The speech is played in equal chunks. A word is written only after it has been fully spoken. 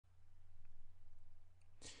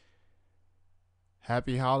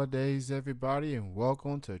Happy holidays, everybody, and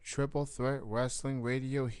welcome to Triple Threat Wrestling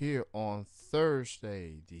Radio here on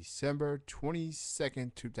Thursday, December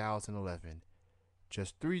 22nd, 2011,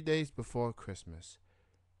 just 3 days before Christmas.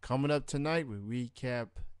 Coming up tonight, we recap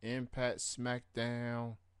Impact,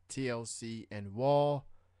 SmackDown, TLC, and Raw,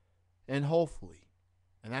 and hopefully,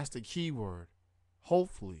 and that's the key word,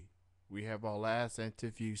 hopefully, we have our last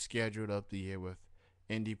interview scheduled of the year with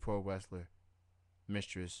indie pro wrestler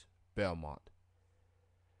Mistress Belmont.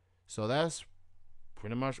 So that's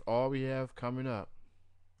pretty much all we have coming up.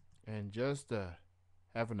 And just to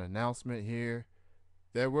have an announcement here,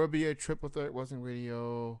 there will be a Triple Threat Wrestling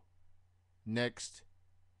Radio next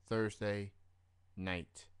Thursday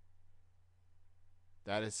night.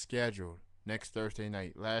 That is scheduled next Thursday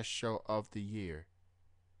night, last show of the year.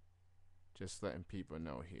 Just letting people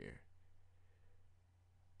know here.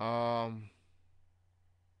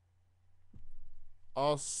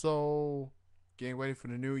 Also, getting ready for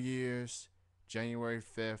the New Year's, January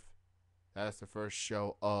 5th. That's the first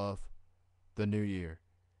show of the new year.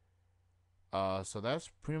 So that's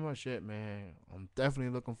pretty much it, man. I'm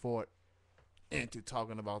definitely looking forward into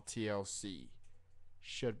talking about TLC.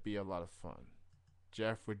 Should be a lot of fun.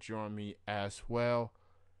 Jeff would join me as well.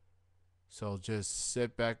 So just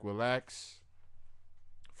sit back, relax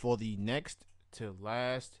for the next to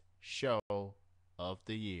last show of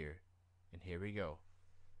the year. And here we go.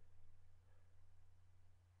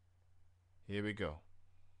 Here we go.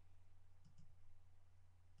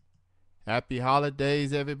 Happy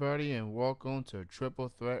holidays, everybody, and welcome to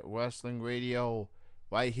Triple Threat Wrestling Radio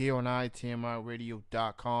right here on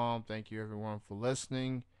itmiradio.com. Thank you, everyone, for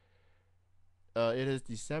listening. It is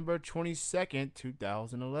December 22nd,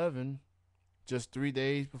 2011, just 3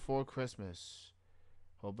 days before Christmas.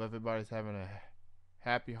 Hope everybody's having a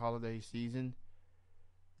happy holiday season.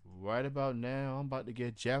 Right about now, I'm about to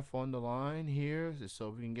get Jeff on the line here so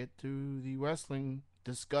we can get to the wrestling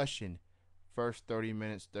discussion. First 30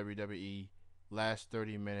 minutes WWE, last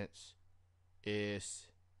 30 minutes is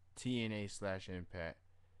TNA/Impact.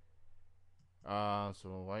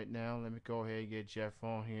 So right now, let me go ahead and get Jeff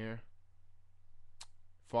on here.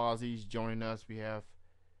 Fozzie's joining us. We have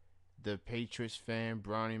the Patriots fan,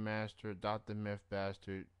 Brownie Master, Dr. Myth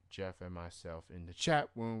Bastard, Jeff, and myself in the chat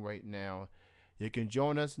room right now. You can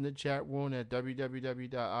join us in the chat room at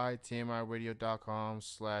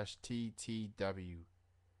www.itmiradio.com/TTW.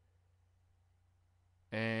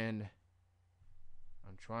 And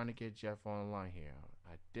I'm trying to get Jeff on the line here.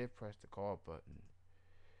 I did press the call button.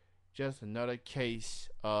 Just another case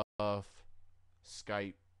of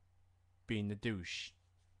Skype being the douche.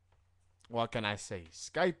 What can I say?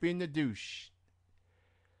 Skype being the douche.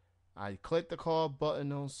 I clicked the call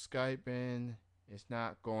button on Skype and it's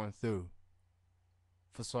not going through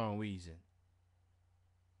for some reason.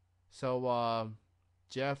 So,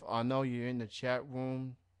 Jeff, I know you're in the chat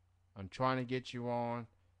room. I'm trying to get you on.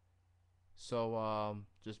 So,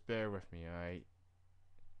 just bear with me, alright?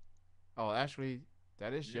 Oh, actually,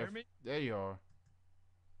 that is Jeff. There you are.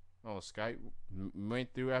 Oh, Skype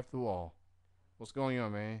went through after all. What's going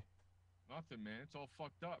on, man? Nothing, man. It's all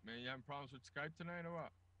fucked up, man. You having problems with Skype tonight or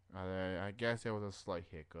what? I guess there was a slight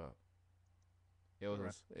hiccup. It was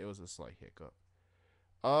a slight hiccup.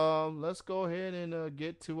 Let's go ahead and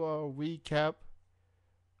get to our recap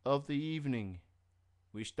of the evening.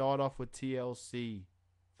 We start off with TLC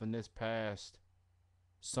from this past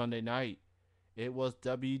Sunday night. It was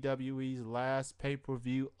WWE's last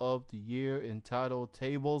pay-per-view of the year entitled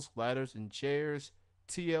Tables, Ladders, and Chairs.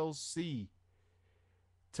 TLC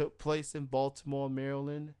took place in Baltimore,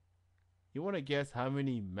 Maryland. You want to guess how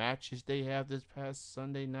many matches they have this past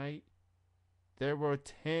Sunday night? There were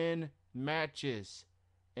 10 matches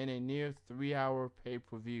in a near 3-hour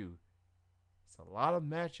pay-per-view. It's a lot of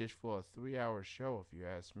matches for a 3-hour show, if you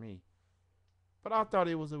ask me. But I thought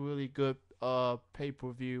it was a really good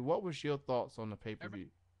pay-per-view. What was your thoughts on the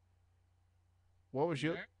pay-per-view? What was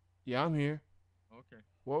your... Yeah, I'm here. Okay.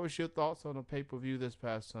 What was your thoughts on the pay-per-view this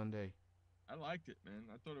past Sunday? I liked it, man.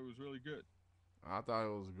 I thought it was really good. I thought it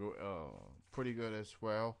was pretty good as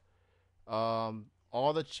well.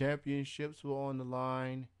 All the championships were on the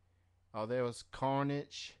line. There was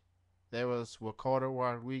Carnage. There was Ricardo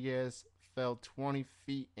Rodriguez fell 20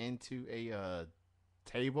 feet into a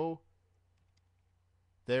table.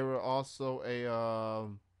 There were also a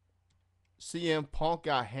CM Punk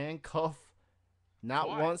got handcuffed not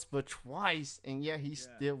once but twice, and yet he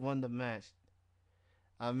still won the match.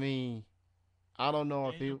 I mean, I don't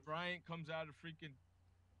know Daniel if he... Bryant comes out of freaking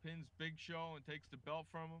pins Big Show and takes the belt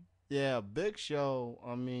from him. Yeah, Big Show,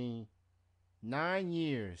 I mean, 9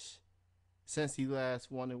 years since he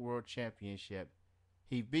last won the World Championship.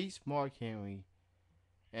 He beats Mark Henry.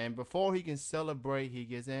 And before he can celebrate, he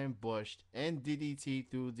gets ambushed and DDT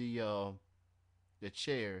through the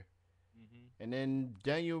chair. Mm-hmm. And then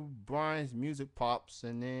Daniel Bryan's music pops,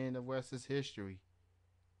 and then the rest is history.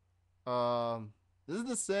 Um, this is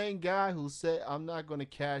the same guy who said, "I'm not going to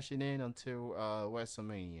cash it in until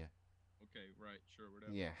WrestleMania." Okay, right, sure,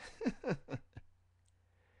 whatever. Yeah.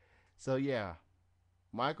 So yeah,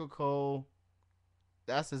 Michael Cole,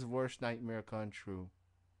 that's his worst nightmare come true.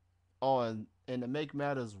 Oh, and to make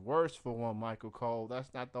matters worse for one Michael Cole,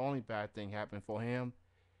 that's not the only bad thing happened for him.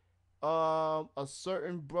 A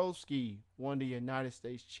certain Broski won the United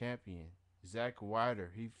States champion, Zack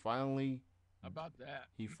Ryder. How about that?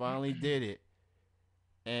 He finally did it,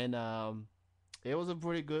 and it was a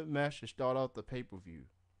pretty good match to start off the pay per view.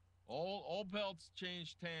 All belts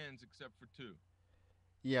changed hands except for two.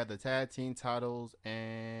 Yeah, the tag team titles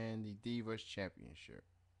and the Divas Championship.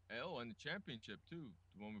 Oh, and the championship too,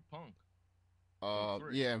 the one with Punk. So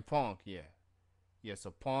three. Yeah, and Punk. Yeah.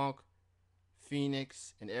 So Punk,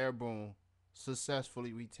 Phoenix, and Airborne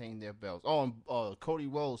successfully retained their belts. Oh, and Cody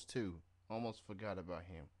Rhodes too. Almost forgot about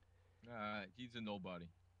him. He's a nobody.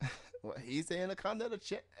 Well, he's the Intercontinental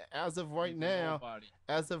as of right He's now. a nobody.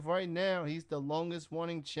 As of right now, he's the longest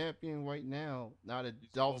running champion right now. Now that He's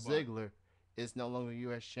a Dolph nobody. Ziggler is no longer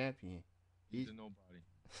U.S. champion. He's a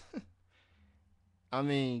nobody. I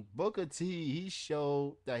mean, Booker T, he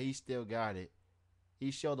showed that he still got it. He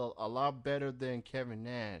showed a lot better than Kevin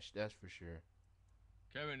Nash, that's for sure.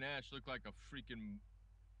 Kevin Nash looked like a freaking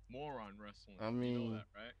moron wrestling. I You know mean, that,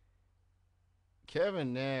 right?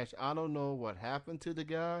 Kevin Nash, I don't know what happened to the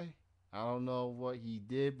guy. I don't know what he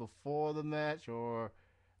did before the match, or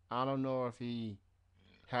I don't know if he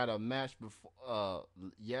had a match before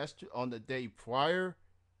yesterday on the day prior.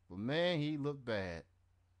 But man, he looked bad.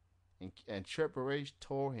 And Triple H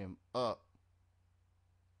tore him up.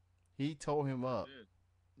 He tore him Sure up.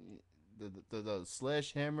 did. The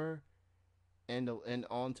sledgehammer and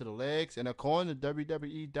onto the legs. And according to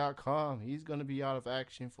WWE.com, he's going to be out of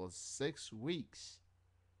action for 6 weeks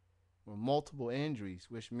with multiple injuries,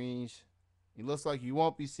 which means it looks like you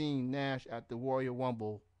won't be seeing Nash at the Royal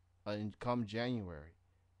Rumble come January.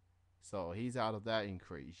 So he's out of that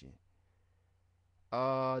equation.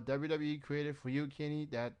 WWE created for you, Kenny,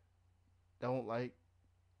 that don't like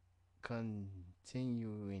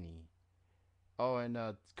continuing. Oh, and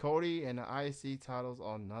Cody and the IC titles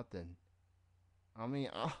are nothing. I mean,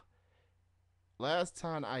 last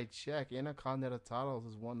time I checked, Intercontinental titles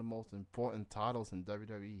is one of the most important titles in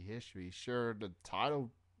WWE history. Sure, the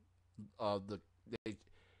title, the they,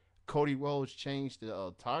 Cody Rhodes changed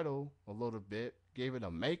the title a little bit, gave it a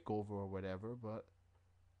makeover or whatever, but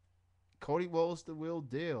Cody Rhodes the real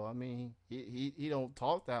deal. I mean, he don't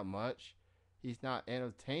talk that much. He's not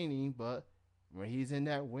entertaining, but when he's in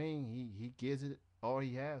that ring, he gives it all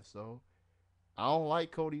he has. So I don't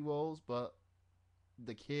like Cody Rhodes, but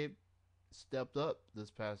the kid stepped up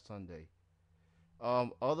this past Sunday.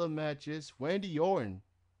 Other matches, Randy Orton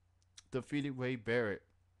defeated Wade Barrett,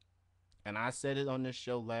 and I said it on this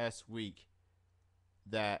show last week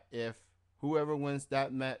that if whoever wins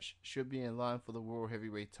that match should be in line for the World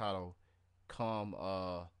Heavyweight title come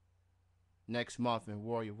next month in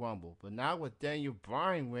Royal Rumble. But now with Daniel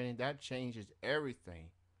Bryan winning, that changes everything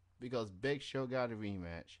because Big Show got a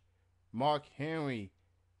rematch. Mark Henry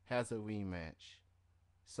has a rematch.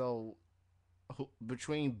 So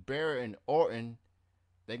between Barrett and Orton,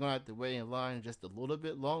 they're going to have to wait in line just a little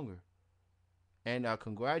bit longer. And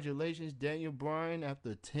congratulations, Daniel Bryan.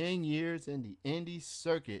 After 10 years in the indie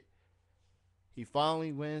circuit, he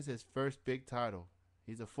finally wins his first big title.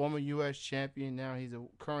 He's a former U.S. champion. Now he's a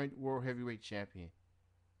current World Heavyweight champion.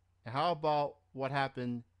 And how about what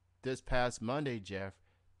happened this past Monday, Jeff?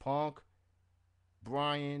 Punk,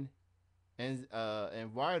 Bryan, and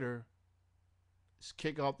Ryder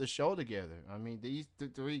kick off the show together. I mean, these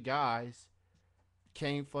three guys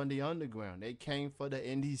came from the underground. They came from the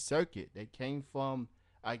indie circuit. They came from,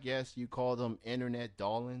 I guess you call them internet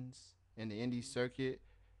darlings in the indie circuit,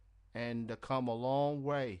 and to come a long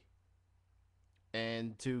way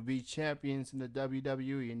and to be champions in the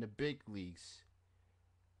WWE in the big leagues.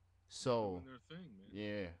 So Doing their thing,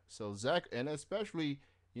 man. yeah, so Zack, and especially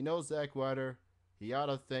Zack Ryder, he ought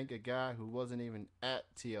to thank a guy who wasn't even at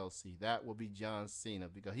TLC. That would be John Cena,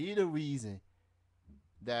 because he the reason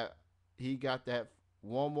that he got that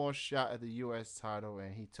one more shot at the U.S. title,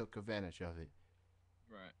 and he took advantage of it.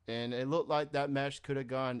 Right. And it looked like that match could have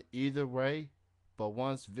gone either way, but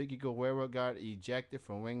once Vicky Guerrero got ejected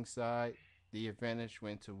from ringside, the advantage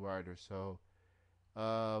went to Ryder. So,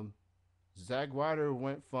 Zack Ryder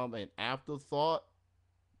went from an afterthought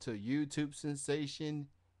to YouTube sensation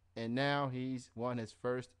and now he's won his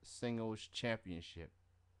first singles championship.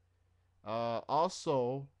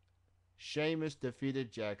 Also, Sheamus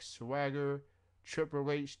defeated Jack Swagger.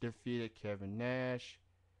 Triple H defeated Kevin Nash.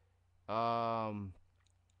 Um,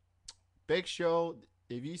 Big Show,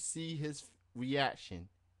 if you see his reaction,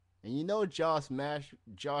 and you know Josh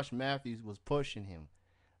Matthews was pushing him.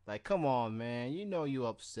 Like, come on, man. You know you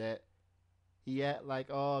upset. He act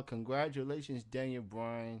like, oh, congratulations, Daniel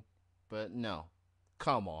Bryan. But no.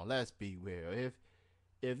 Come on, let's be real.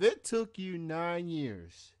 If it took you 9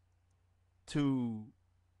 years to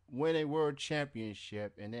win a world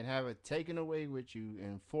championship and then have it taken away with you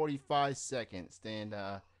in 45 seconds, then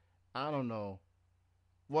I don't know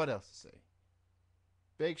what else to say.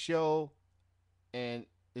 Big Show, and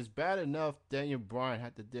it's bad enough Daniel Bryan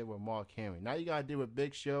had to deal with Mark Henry. Now you gotta deal with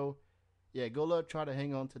Big Show. Yeah, good luck trying to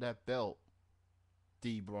hang on to that belt,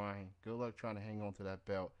 D. Bryan. Good luck trying to hang on to that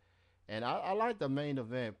belt. And I like the main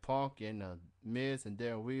event, Punk and Miz and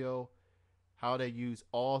Del Rio, how they use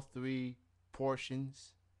all three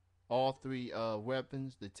portions, all three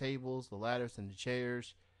weapons, the tables, the ladders, and the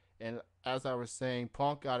chairs. And as I was saying,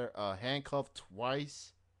 Punk got handcuffed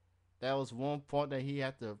twice. That was one point that he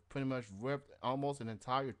had to pretty much rip almost an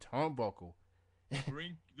entire turnbuckle.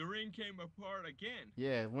 The ring came apart again.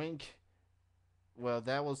 Yeah, Wink. Well,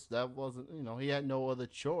 that wasn't, he had no other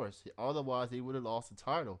choice. Otherwise, he would have lost the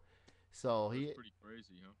title. So That's he, pretty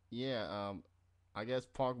crazy, huh? yeah, I guess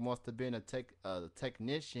Punk must have been a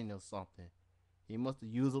technician or something. He must have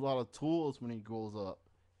used a lot of tools when he grows up.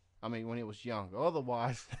 I mean, when he was young.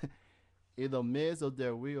 Otherwise, either Miz or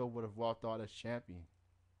Del Rio would have walked out as champion.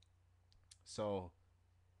 So,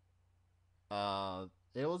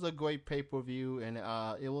 it was a great pay per view, and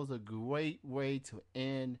it was a great way to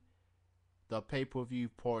end the pay per view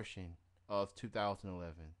portion of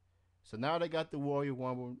 2011. So now they got the Royal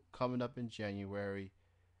Rumble coming up in January.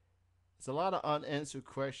 It's a lot of unanswered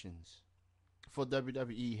questions for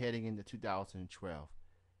WWE heading into 2012.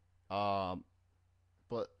 Um,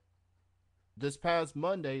 but this past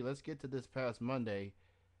Monday, let's get to this past Monday.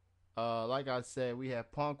 Like I said, we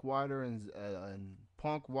have Punk Wilder and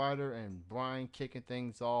Bryan kicking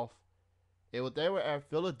things off. They were at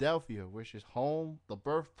Philadelphia, which is home, the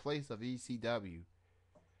birthplace of ECW.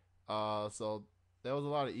 So there was a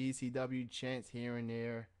lot of ECW chants here and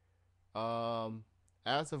there.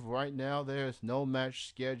 As of right now, there's no match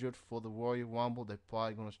scheduled for the Royal Rumble. They're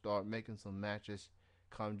probably gonna start making some matches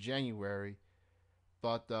come January,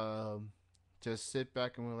 but just sit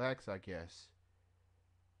back and relax, I guess.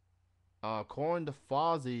 According to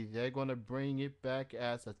Fozzy, they're gonna bring it back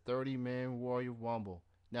as a 30-man Royal Rumble.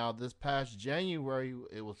 Now, this past January,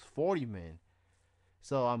 it was 40 men.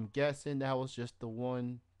 So I'm guessing that was just the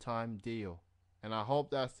one-time deal. And I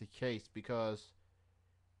hope that's the case because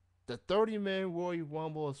the 30-man Royal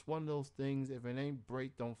Rumble is one of those things, if it ain't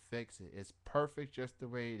break, don't fix it. It's perfect just the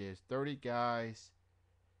way it is. 30 guys,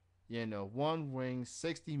 one ring,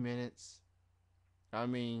 60 minutes. I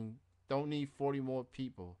mean, don't need 40 more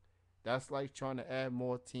people. That's like trying to add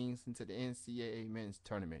more teams into the NCAA men's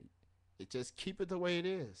tournament. It just keep it the way it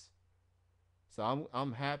is. So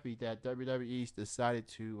I'm happy that WWE's decided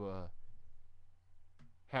to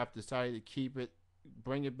keep it,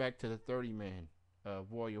 bring it back to the 30-man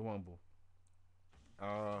Royal Rumble.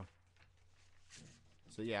 Uh,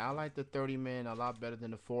 so yeah, I like the 30-man a lot better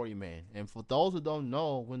than the 40-man. And for those who don't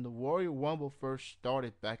know, when the Royal Rumble first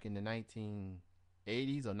started back in the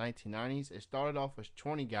 1980s or 1990s, it started off as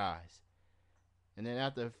 20 guys. And then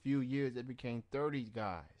after a few years, it became 30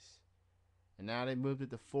 guys. And now they moved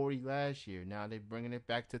it to 40 last year. Now they're bringing it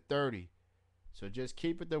back to 30. So just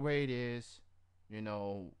keep it the way it is.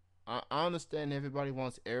 I understand everybody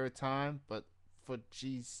wants airtime, but for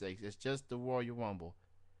G's sake, it's just the Royal Rumble.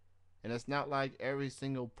 And it's not like every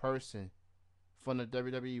single person from the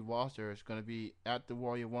WWE roster is going to be at the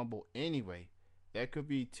Royal Rumble anyway. There could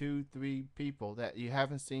be 2-3 people that you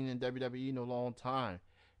haven't seen in WWE in a long time.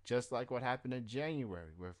 Just like what happened in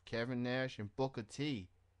January with Kevin Nash and Booker T.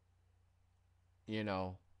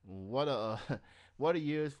 What a what a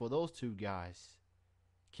years for those two guys.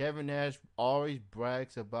 Kevin Nash always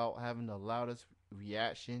brags about having the loudest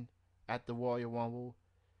reaction at the Royal Rumble.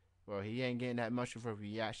 Well, he ain't getting that much of a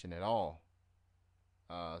reaction at all.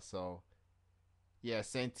 So yeah,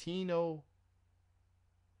 Santino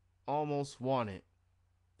almost won it.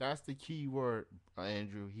 That's the key word,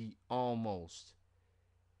 Andrew. He almost.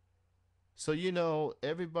 So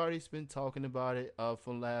everybody's been talking about it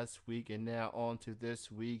from last week and now on to this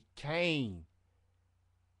week. Kane.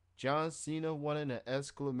 John Cena wanted an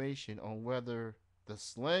exclamation on whether the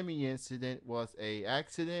slamming incident was a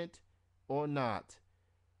accident or not.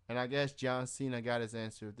 And I guess John Cena got his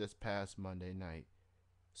answer this past Monday night.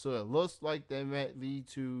 So it looks like they might lead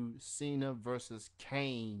to Cena versus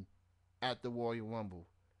Kane at the Royal Rumble.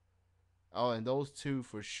 Oh, and those two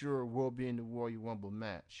for sure will be in the Royal Rumble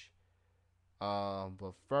match.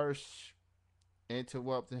 But first,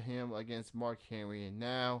 interrupting him against Mark Henry, and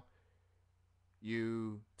now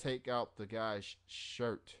you take out the guy's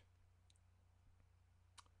shirt.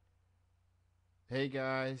 Hey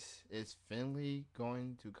guys, is Finley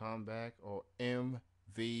going to come back or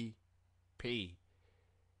MVP?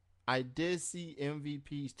 I did see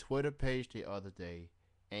MVP's Twitter page the other day,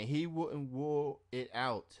 and he wouldn't rule it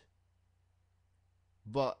out.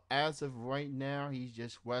 But as of right now, he's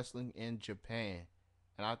just wrestling in Japan,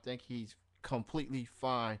 and I think he's completely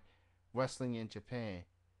fine wrestling in Japan.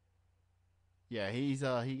 Yeah, he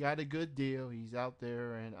got a good deal. He's out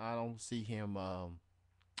there, and I don't see him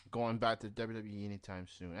going back to WWE anytime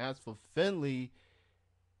soon. As for Finley,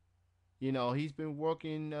 he's been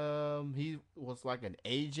working. He was like an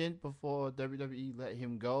agent before WWE let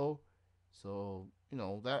him go, so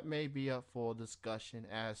that may be up for discussion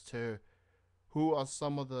as to who are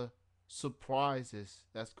some of the surprises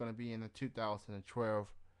that's going to be in the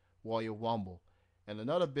 2012 Royal Rumble. And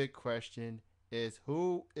another big question is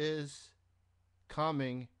who is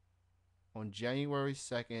coming on January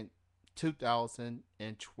 2nd,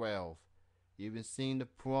 2012. You've been seeing the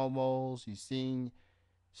promos, you've seen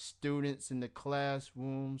students in the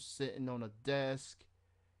classroom sitting on a desk.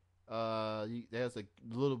 There's a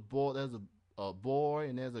little boy, there's a boy,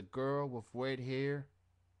 and there's a girl with red hair.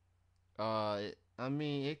 It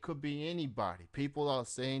could be anybody. People are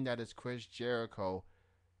saying that it's Chris Jericho,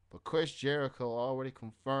 but Chris Jericho already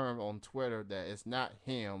confirmed on Twitter that it's not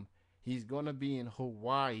him. He's going to be in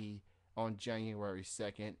Hawaii on January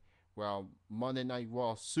 2nd, while Monday Night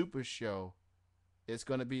Raw Super Show is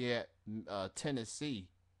going to be at Tennessee.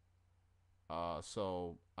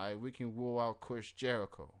 So we can rule out Chris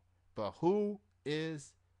Jericho. But who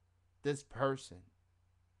is this person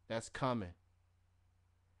that's coming?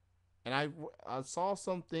 And I saw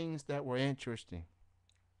some things that were interesting.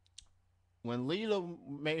 When Lita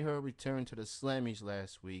made her return to the Slammies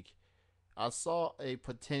last week, I saw a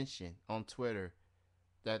petition on Twitter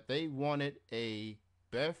that they wanted a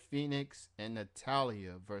Beth Phoenix and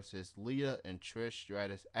Natalya versus Lita and Trish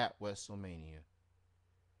Stratus at WrestleMania.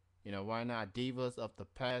 Why not Divas of the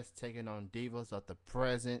past taking on Divas of the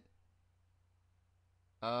present?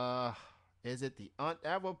 Is it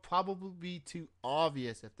that would probably be too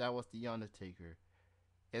obvious if that was the Undertaker.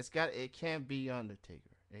 It can't be Undertaker.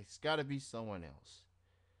 It's got to be someone else.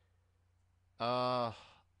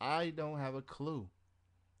 I don't have a clue.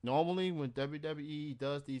 Normally when WWE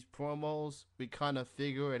does these promos, we kind of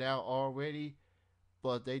figure it out already,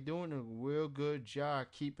 but they doing a real good job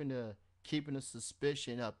keeping the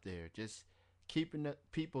suspicion up there, just keeping the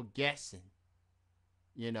people guessing,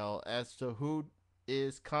 as to who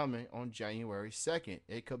is coming on January 2nd.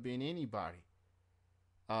 It could be anybody.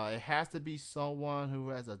 It has to be someone who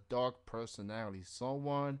has a dark personality.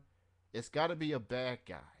 It's got to be a bad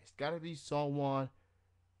guy. It's got to be someone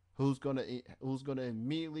who's gonna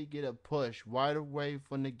immediately get a push right away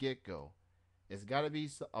from the get-go. It's got to be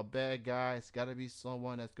a bad guy. It's got to be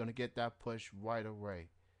someone that's gonna get that push right away.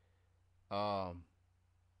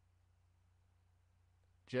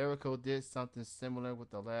 Jericho did something similar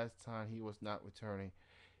with the last time he was not returning.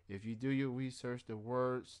 If you do your research, the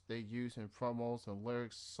words they use in promos and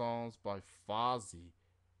lyrics songs by Fozzy.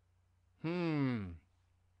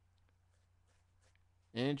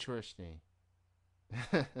 Interesting.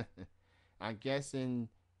 I'm guessing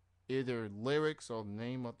either lyrics or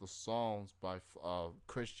name of the songs by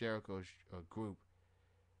Chris Jericho's group.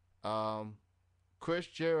 Chris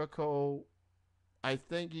Jericho, I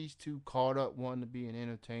think he's too caught up wanting to be an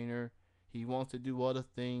entertainer. He wants to do other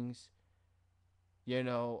things,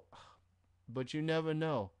 but you never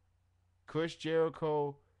know. Chris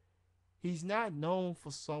Jericho, he's not known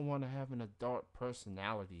for someone having a dark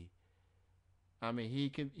personality. He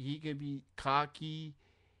could be cocky,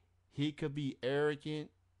 he could be arrogant.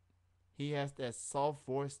 He has that soft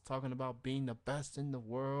voice talking about being the best in the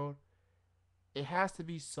world. It has to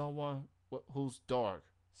be someone who's dark.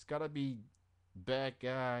 It's got to be bad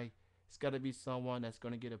guy. It's got to be someone that's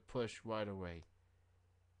going to get a push right away.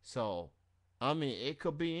 So, it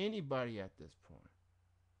could be anybody at this point.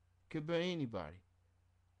 Could be anybody.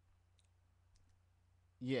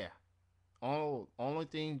 Yeah. Only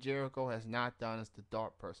thing Jericho has not done is the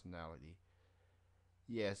dark personality.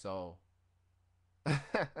 Yeah, so the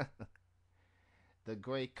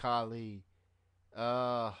great Khali.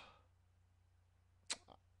 I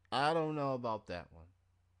don't know about that one.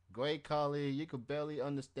 Great Khali, you could barely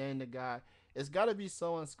understand the guy. It's got to be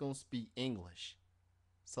someone that's gonna speak English.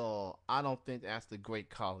 So I don't think that's the Great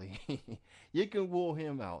Khali. You can rule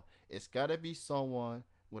him out. It's got to be someone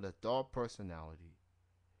with a dark personality,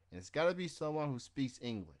 and it's got to be someone who speaks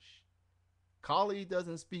English. Khali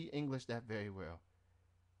doesn't speak English that very well.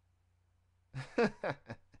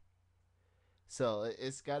 So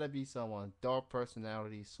it's got to be someone dark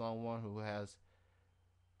personality, someone who has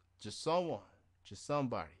just someone, just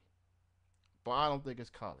somebody. But I don't think it's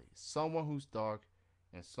Khali. Someone who's dark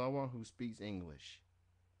and someone who speaks English,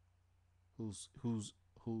 who's who's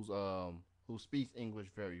who speaks English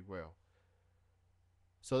very well.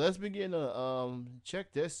 So let's begin to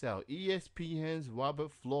check this out. ESPN's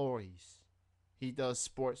Robert Flores. He does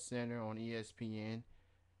Sports Center on ESPN.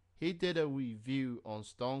 He did a review on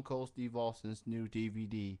Stone Cold Steve Austin's new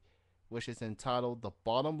DVD, which is entitled The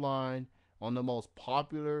Bottom Line on the Most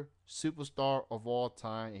Popular Superstar of All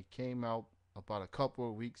Time. It came out about a couple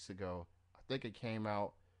of weeks ago. I think it came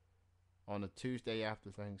out on the Tuesday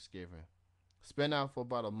after Thanksgiving. It's been out for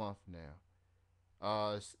about a month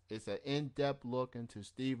now. It's an in-depth look into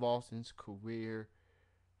Steve Austin's career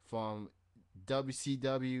from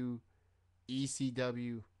WCW,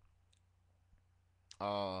 ECW,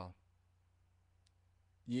 uh,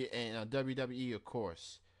 yeah, and WWE, of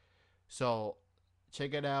course. So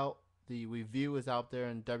check it out. The review is out there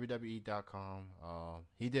on WWE.com.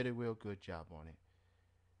 He did a real good job on it.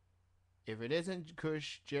 If it isn't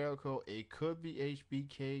Chris Jericho, it could be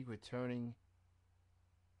HBK returning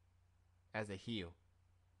as a heel.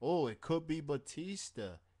 Oh, it could be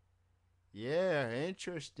Batista. Yeah,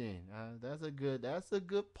 interesting. That's a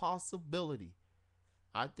good possibility.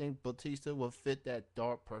 I think Batista will fit that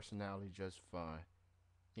dark personality just fine.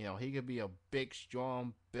 You know, he could be a big,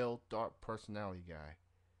 strong, built, dark personality guy.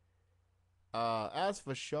 As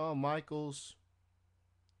for Shawn Michaels,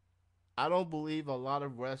 I don't believe a lot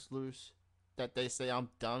of wrestlers that they say I'm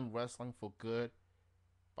done wrestling for good,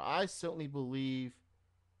 but I certainly believe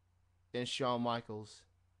in Shawn Michaels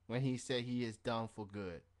when he said he is done for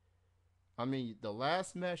good. I mean, the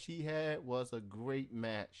last match he had was a great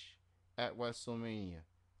match at WrestleMania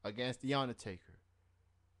against The Undertaker.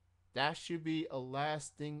 That should be a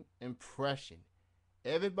lasting impression.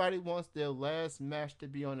 Everybody wants their last match to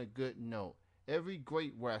be on a good note. Every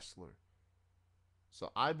great wrestler.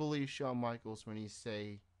 So I believe Shawn Michaels when he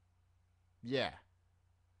say, yeah,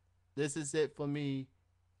 this is it for me.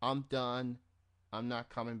 I'm done. I'm not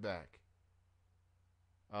coming back.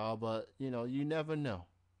 But you never know.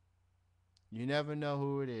 You never know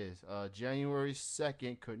who it is. January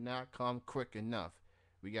 2nd could not come quick enough.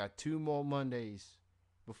 We got 2 more Mondays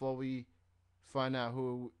before we find out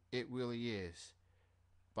who it really is.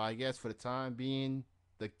 But I guess for the time being,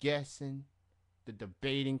 the guessing, the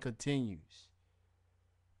debating continues.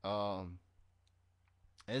 Um,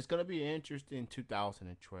 and it's gonna be an interesting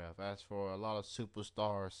 2012. As for a lot of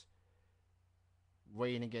superstars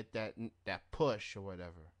waiting to get that push or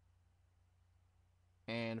whatever.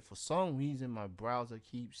 And for some reason, my browser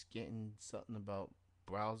keeps getting something about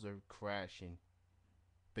browser crashing.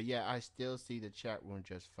 But yeah, I still see the chat room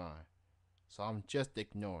just fine. So I'm just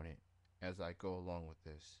ignoring it as I go along with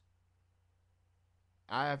this.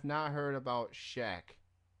 I have not heard about Shaq.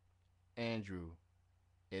 Andrew,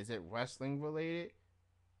 is it wrestling related?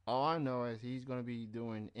 All I know is he's going to be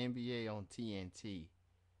doing NBA on TNT.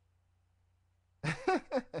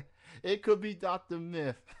 It could be Dr.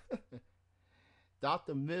 Myth.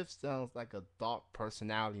 Dr. Myth sounds like a dark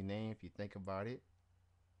personality name if you think about it.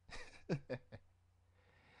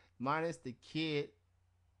 Minus the kid,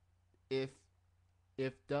 if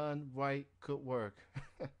done right, could work.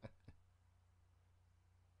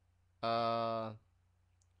 uh,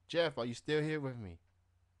 Jeff, are you still here with me?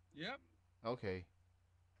 Yep. Okay.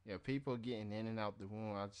 Yeah, people getting in and out the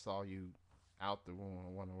room. I saw you out the room. I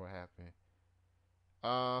wonder what happened.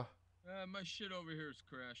 Uh, My shit over here is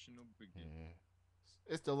crashing. No big deal. yeah.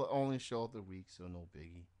 It's the only show of the week, so no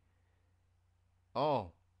biggie.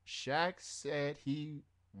 Oh, Shaq said he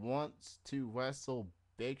wants to wrestle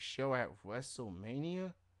Big Show at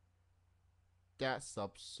WrestleMania? That's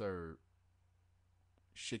absurd.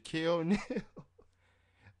 Shaquille O'Neal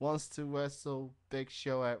wants to wrestle Big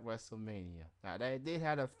Show at WrestleMania. Now, they did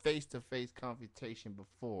have a face-to-face confrontation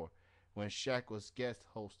before when Shaq was guest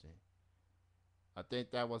hosting. I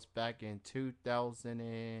think that was back in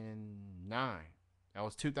 2009. That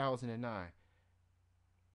was 2009.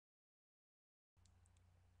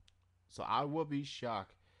 So I will be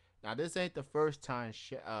shocked. Now, this ain't the first time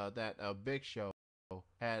that Big Show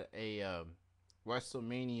had a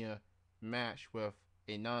WrestleMania match with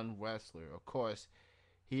a non-wrestler. Of course,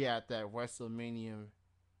 he had that WrestleMania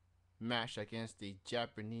match against the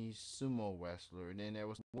Japanese sumo wrestler. And then there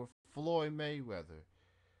was with Floyd Mayweather,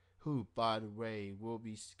 who, by the way, will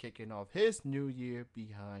be kicking off his new year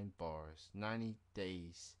behind bars. 90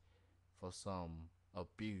 days for some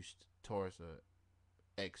abuse towards a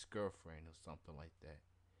ex-girlfriend or something like that.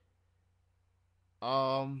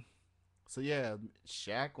 So yeah,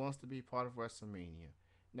 Shaq wants to be part of WrestleMania.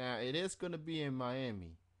 Now it is going to be in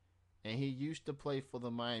Miami, and he used to play for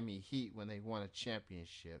the Miami Heat when they won a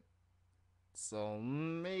championship. So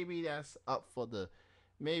maybe that's up for the,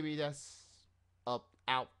 maybe that's up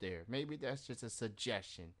out there. Maybe that's just a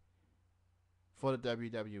suggestion for the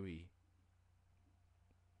WWE.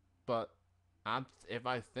 But if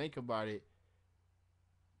I think about it,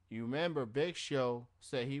 you remember Big Show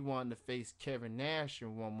said he wanted to face Kevin Nash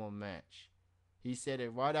in one more match. He said it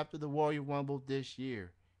right after the Royal Rumble this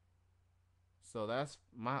year. So that's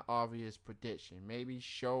my obvious prediction. Maybe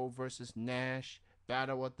Show versus Nash,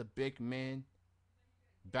 battle of the big men,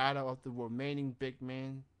 battle of the remaining big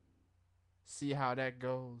men. See how that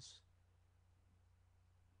goes.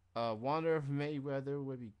 Wonder if Mayweather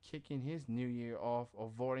would be kicking his new year off,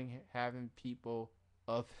 avoiding having people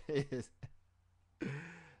of his.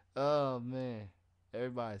 Oh man,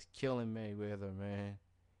 everybody's killing Mayweather, man.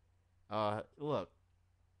 Look,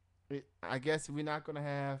 I guess we're not gonna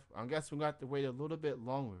have. I guess we're gonna have to wait a little bit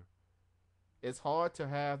longer. It's hard to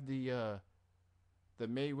have the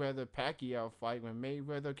Mayweather Pacquiao fight when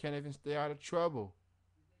Mayweather can't even stay out of trouble.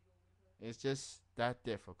 It's just that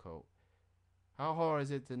difficult. How hard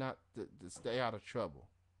is it to not to stay out of trouble?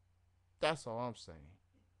 That's all I'm saying.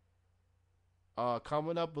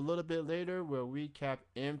 Coming up a little bit later, we'll recap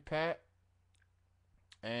Impact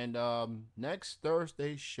and next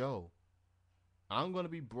Thursday's show. I'm gonna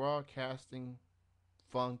be broadcasting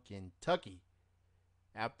from Kentucky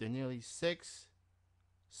after nearly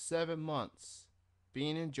 7 months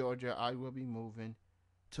being in Georgia. I will be moving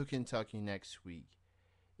to Kentucky next week,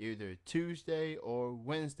 either Tuesday or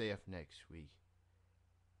Wednesday of next week.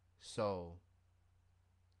 So,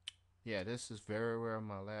 yeah, this is very rare.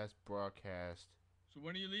 My last broadcast. So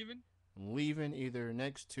when are you leaving? I'm leaving either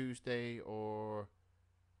next Tuesday or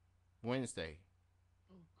Wednesday.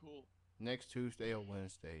 Oh, cool. Next Tuesday or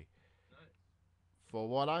Wednesday. Nice. For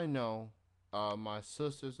what I know, my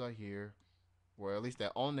sisters are here. Well, at least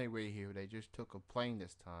they're on their way here. They just took a plane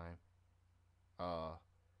this time. So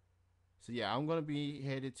yeah, I'm gonna be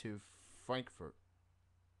headed to Frankfurt.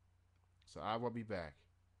 So I will be back.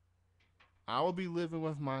 I will be living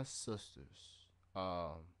with my sisters.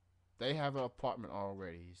 They have an apartment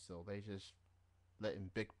already, so they just letting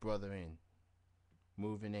Big Brother in,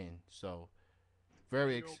 moving in. So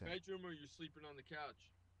very excited. Your bedroom, or you sleeping on the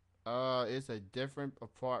couch? It's a different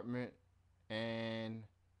apartment, and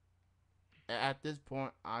at this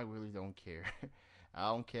point, I really don't care. I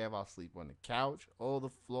don't care if I sleep on the couch or the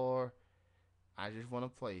floor. I just want a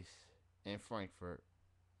place in Frankfurt.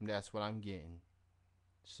 And that's what I'm getting.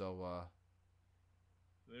 So,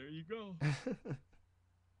 there you go.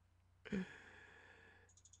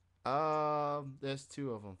 There's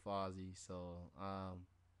two of them, Fozzie. So,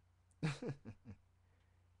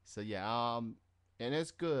 so yeah, and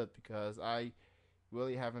it's good because I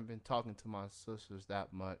really haven't been talking to my sisters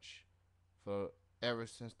that much for ever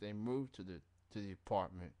since they moved to the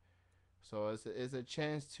apartment. So it's a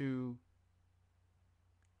chance to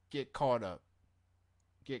get caught up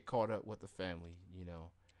with the family, you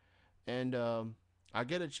know. And I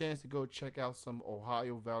get a chance to go check out some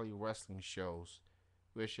Ohio Valley wrestling shows,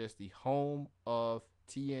 which is the home of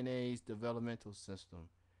TNA's developmental system.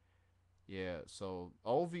 Yeah, so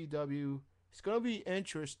OVW, it's going to be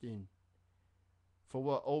interesting for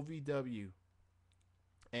what OVW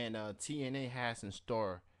and TNA has in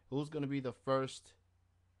store. Who's going to be the first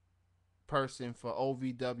person for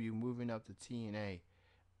OVW moving up to TNA?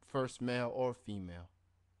 First male or female?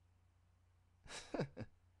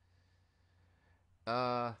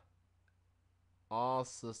 All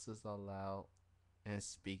sisters are loud and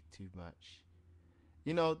speak too much.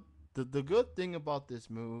 You know, the good thing about this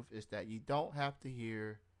move is that you don't have to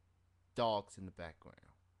hear dogs in the background.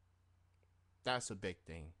 That's a big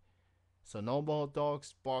thing. So no more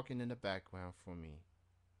dogs barking in the background for me.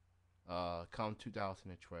 Come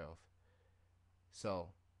 2012. So,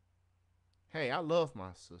 hey, I love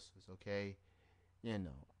my sisters, okay? You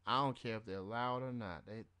know, I don't care if they're loud or not.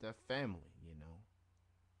 They're family, you know.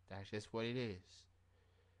 That's just what it is.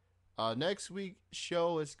 Next week's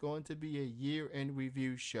show is going to be a year-end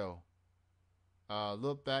review show.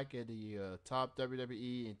 Look back at the top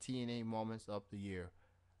WWE and TNA moments of the year.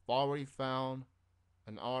 I've already found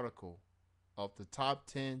an article of the top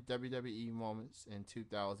 10 WWE moments in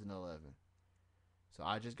 2011. So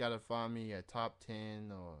I just gotta find me a top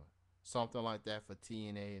 10 or something like that for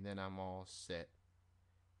TNA, and then I'm all set.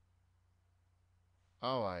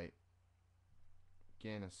 All right,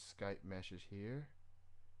 getting a Skype message here.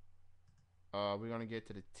 We're gonna get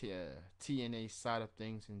to the TNA side of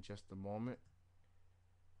things in just a moment.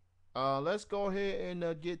 Let's go ahead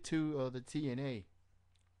and get to the TNA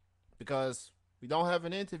because we don't have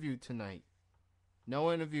an interview tonight.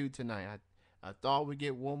 No interview tonight. I thought we'd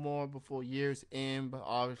get one more before year's end, but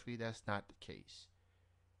obviously that's not the case.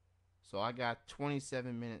 So I got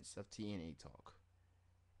 27 minutes of TNA talk.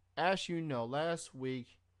 As you know, last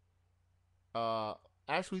week, uh,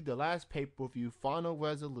 actually the last pay-per-view final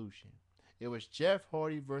resolution, it was Jeff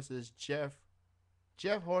Hardy versus Jeff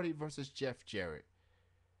Hardy versus Jeff Jarrett.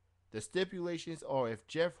 The stipulations are if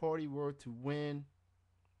Jeff Hardy were to win,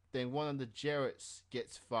 then one of the Jarretts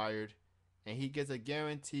gets fired, and he gets a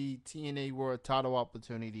guaranteed TNA World Title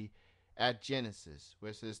opportunity at Genesis,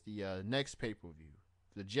 which is the next pay-per-view,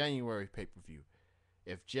 the January pay-per-view.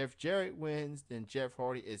 If Jeff Jarrett wins, then Jeff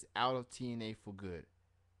Hardy is out of TNA for good.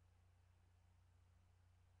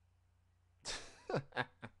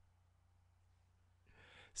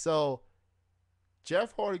 So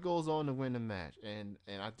Jeff Hardy goes on to win the match, and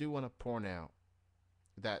I do want to point out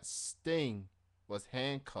that Sting was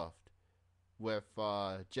handcuffed with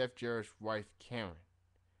Jeff Jarrett's wife Karen,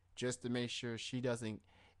 just to make sure she doesn't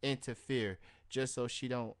interfere, just so she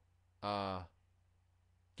don't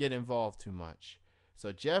get involved too much.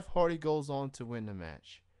 So Jeff Hardy goes on to win the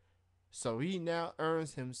match. So he now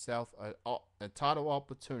earns himself a title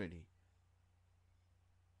opportunity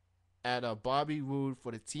at a Bobby Roode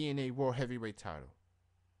for the TNA World Heavyweight title.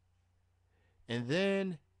 And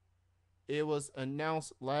then it was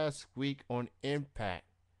announced last week on Impact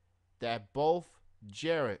that both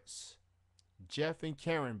Jarretts, Jeff and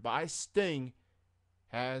Karen, by Sting,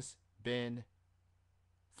 has been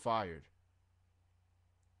fired.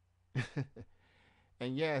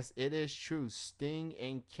 And yes, it is true. Sting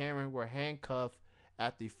and Karen were handcuffed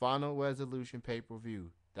at the Final Resolution pay-per-view.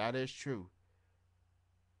 That is true.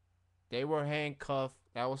 They were handcuffed.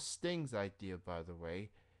 That was Sting's idea, by the way.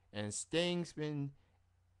 And Sting's been,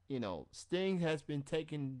 Sting has been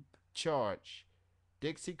taking charge.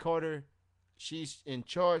 Dixie Carter, she's in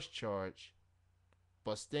charge,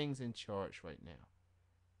 but Sting's in charge right now.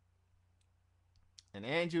 And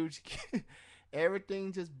Andrew,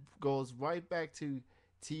 everything just goes right back to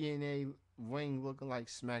TNA ring looking like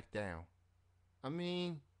SmackDown. I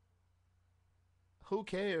mean, who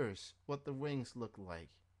cares what the rings look like?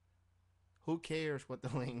 Who cares what the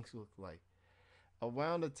rings look like?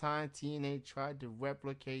 Around the time TNA tried to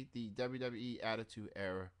replicate the WWE Attitude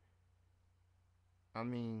Era, I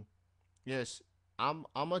mean, yes, I'm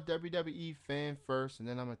a WWE fan first, and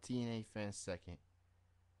then I'm a TNA fan second.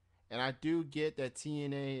 And I do get that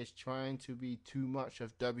TNA is trying to be too much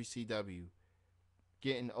of WCW,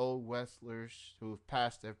 getting old wrestlers who have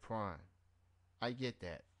passed their prime. I get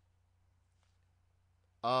that.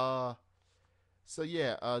 So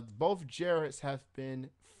yeah, both Jarretts have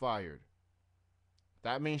been fired.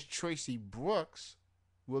 That means Tracy Brooks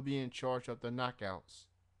will be in charge of the Knockouts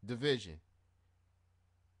division.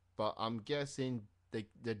 But I'm guessing the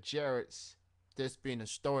Jarretts, this being a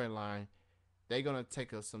storyline, they're gonna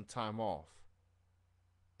take us some time off.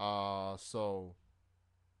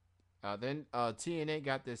 Then TNA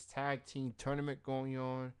got this tag team tournament going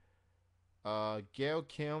on. Gail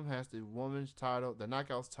Kim has the women's title, the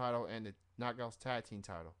Knockouts title, and the Knockouts tag team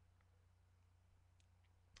title.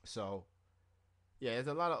 So, yeah, there's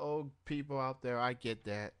a lot of old people out there. I get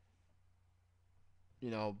that.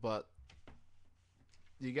 But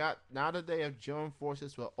you got, now that they have joined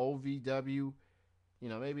forces with OVW,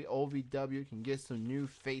 maybe OVW can get some new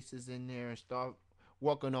faces in there and start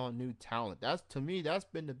working on new talent. To me, that's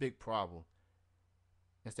been the big problem.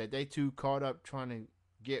 Is that they too caught up trying to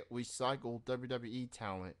get recycled WWE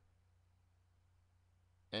talent,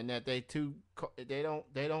 and that they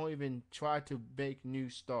don't even try to make new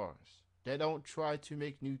stars. They don't try to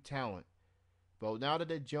make new talent. But now that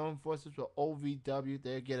they join forces with OVW,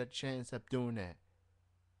 they get a chance of doing that.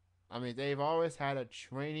 I mean, they've always had a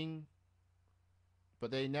training,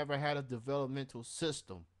 but they never had a developmental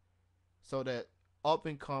system so that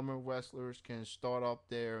up-and-coming wrestlers can start up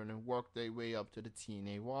there and then work their way up to the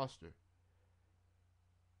TNA roster.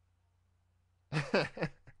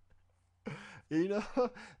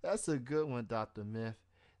 That's a good one, Dr. Myth.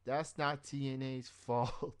 That's not TNA's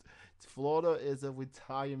fault. Florida is a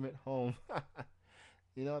retirement home.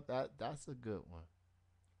 That's a good one.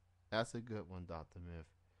 That's a good one, Dr. Myth.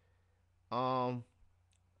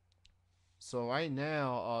 So right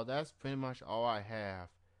now, that's pretty much all I have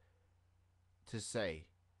to say.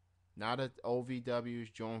 Now that OVW is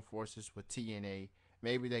joined forces with TNA,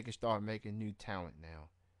 maybe they can start making new talent now.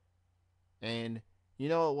 And you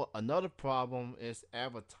know what? Another problem is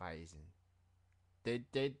advertising.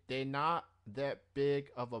 They're not that big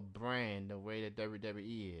of a brand the way that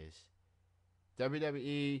WWE is.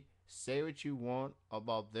 WWE say what you want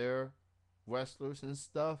about their wrestlers and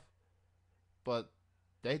stuff, but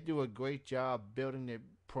they do a great job building it,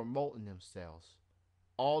 promoting themselves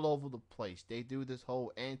all over the place. They do this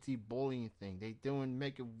whole anti-bullying thing. They doing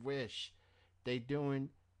Make a Wish. They doing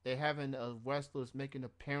they having wrestlers making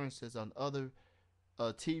appearances on other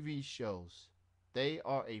TV shows. They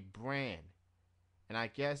are a brand, and I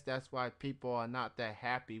guess that's why people are not that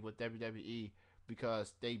happy with WWE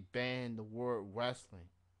because they banned the word wrestling.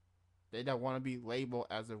 They don't want to be labeled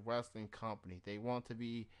as a wrestling company. They want to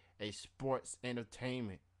be a sports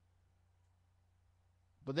entertainment.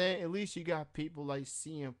 But then at least you got people like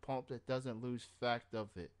CM Punk that doesn't lose fact of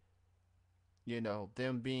it. You know,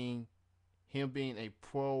 him being a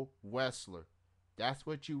pro wrestler. That's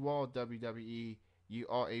what you are, WWE. You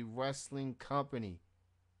are a wrestling company.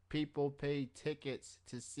 People pay tickets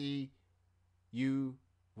to see you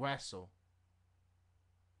wrestle.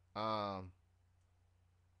 Um,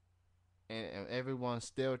 and everyone's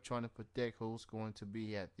still trying to predict who's going to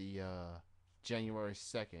be at the January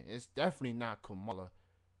 2nd. It's definitely not Kamala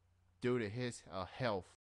due to his health.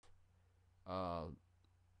 Uh,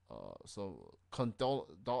 so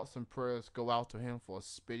thoughts and prayers go out to him for a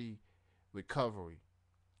speedy recovery.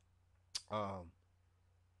 Um,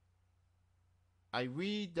 I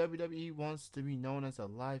read WWE wants to be known as a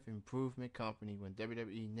life improvement company when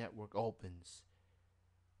WWE Network opens.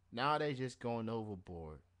 Now they just going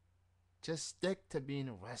overboard. Just stick to being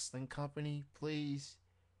a wrestling company, please.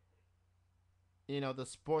 You know, the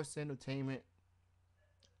sports entertainment.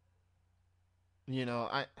 You know,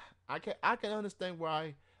 I can understand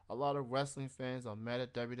why a lot of wrestling fans are mad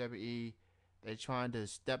at WWE. They're trying to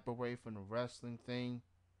step away from the wrestling thing,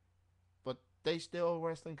 but they still a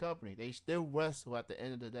wrestling company. They still wrestle at the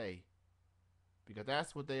end of the day because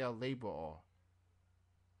that's what they are labeled are.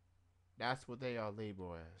 That's what they are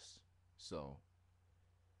labeled as. So,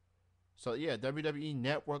 so yeah, WWE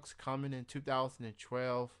Network's coming in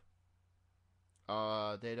 2012.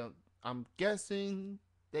 They don't. I'm guessing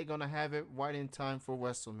they're gonna have it right in time for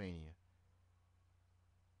WrestleMania.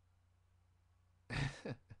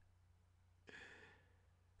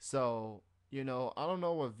 So, you know, I don't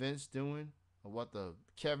know what Vince doing or what the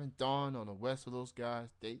Kevin Dunn or the rest of those guys.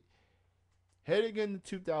 They heading into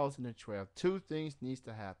 2012. Two things needs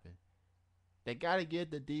to happen. They gotta give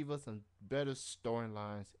the Divas some better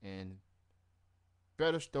storylines, and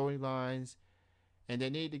they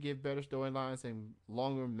need to give better storylines and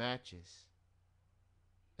longer matches.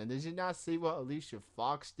 And did you not see what Alicia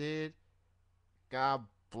Fox did? God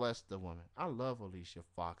bless the woman. I love Alicia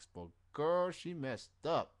Fox, but girl, she messed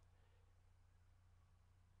up.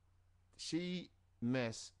 She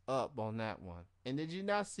messed up on that one. And did you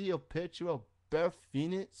not see a picture of Beth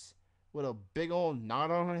Phoenix with a big old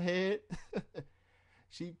knot on her head?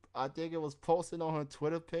 I think it was posted on her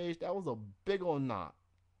Twitter page. That was a big old knot.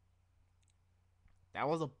 That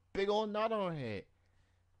was a big old knot on her head.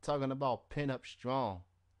 Talking about pin up strong.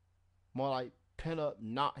 More like pin up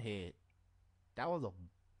knot head. That was a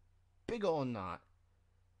big old knot.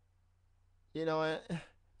 You know,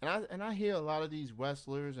 and I hear a lot of these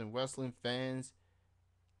wrestlers and wrestling fans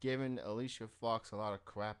giving Alicia Fox a lot of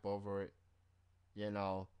crap over it. You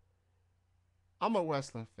know, I'm a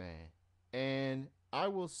wrestling fan, and I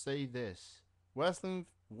will say this: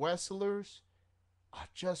 wrestlers are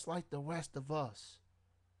just like the rest of us.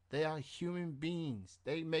 They are human beings.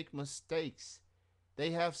 They make mistakes. They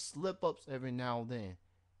have slip ups every now and then.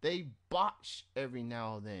 They botch every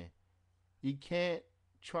now and then. You can't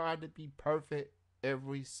try to be perfect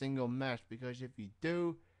every single match because if you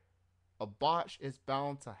do, a botch is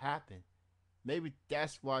bound to happen. Maybe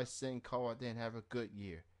that's why Sin Cara didn't have a good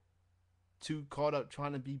year. Too caught up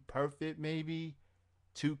trying to be perfect, maybe.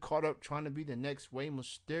 Too caught up trying to be the next Rey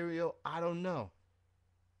Mysterio. I don't know.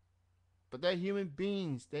 But they're human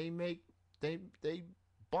beings. They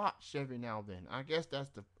botch every now and then. I guess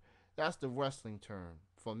that's the wrestling term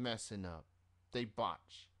for messing up. They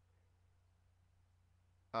botch.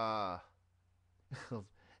 Uh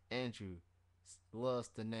Andrew loves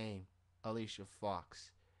the name Alicia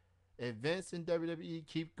Fox. If Vince and WWE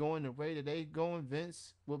keep going the way that they going,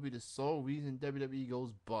 Vince will be the sole reason WWE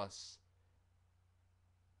goes bust.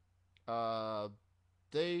 Uh,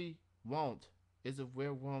 they won't. It's a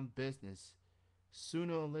well-run business.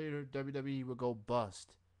 Sooner or later, WWE will go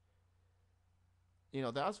bust. You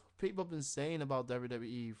know, that's what people have been saying about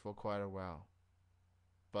WWE for quite a while.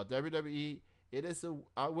 But WWE, it is a.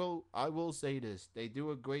 I will say this: they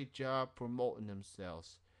do a great job promoting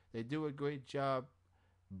themselves. They do a great job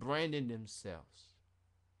branding themselves.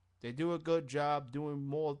 They do a good job doing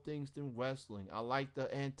more things than wrestling. I like the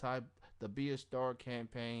Be a Star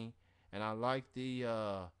campaign, and I like the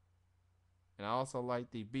and I also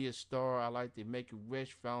like the Be a Star. I like the Make a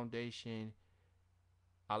Wish Foundation.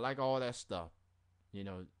 I like all that stuff. You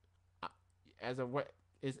know, I, as a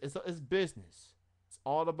it's business. It's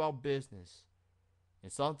all about business.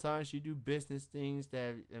 And sometimes you do business things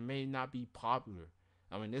that may not be popular.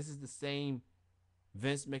 I mean, this is the same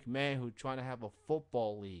Vince McMahon who trying to have a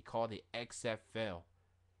football league called the XFL.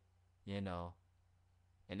 You know,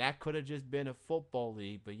 and that could have just been a football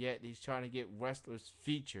league, but yet he's trying to get wrestlers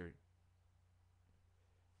featured.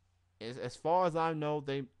 As far as I know,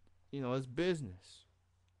 it's business.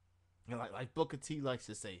 You know, like Booker T likes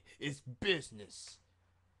to say, it's business.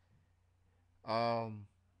 Um,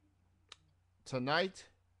 Tonight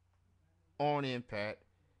on Impact,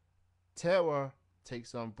 Terra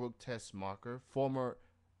takes on Brooke Tessmacher, former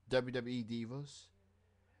WWE Divas.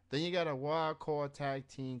 Then you got a wild card tag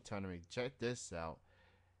team tournament. Check this out.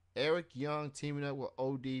 Eric Young teaming up with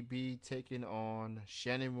ODB taking on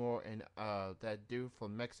Shannon Moore and that dude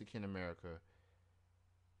from Mexican America.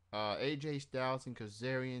 AJ Styles and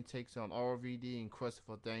Kazarian takes on RVD and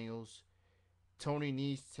Christopher Daniels. Tony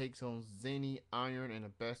Nese takes on Zenny Iron in a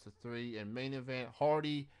best of three. And main event,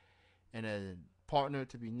 Hardy and a partner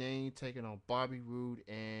to be named taking on Bobby Roode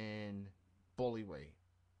and Bully Ray.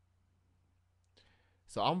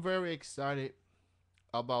 So I'm very excited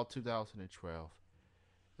about 2012.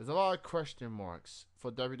 There's a lot of question marks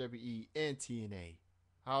for WWE and TNA.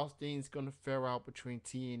 How's things going to fare out between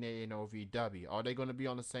TNA and OVW? Are they going to be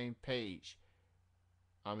on the same page?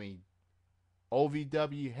 I mean,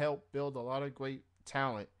 OVW helped build a lot of great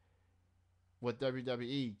talent with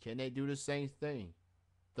WWE. Can they do the same thing?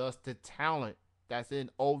 Does the talent that's in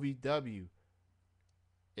OVW,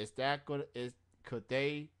 could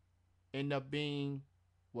they end up being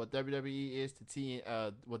what WWE is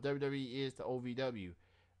to what WWE is to OVW,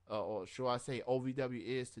 or should I say OVW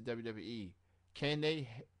is to WWE? Can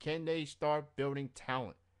they start building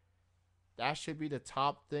talent? That should be the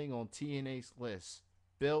top thing on TNA's list.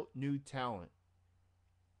 Build new talent.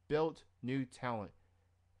 Built new talent.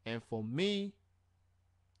 And for me,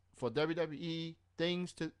 for WWE,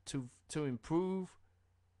 things to improve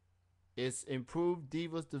is improve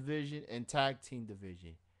Divas division and tag team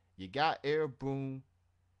division. You got Air Boom,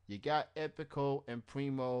 you got Epico and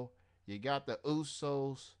Primo, you got the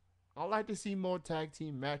Usos. I like to see more tag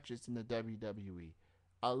team matches in the WWE.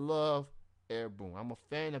 I love Air Boom. I'm a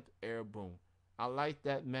fan of Air Boom. I like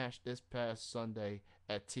that match this past Sunday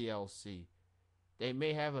at TLC. They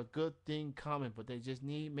may have a good thing coming, but they just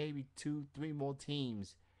need maybe 2-3 more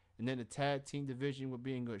teams, and then the tag team division will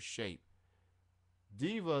be in good shape.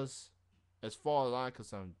 Divas, as far as I'm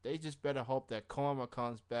concerned, they just better hope that Karma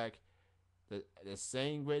comes back the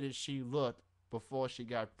same way that she looked before she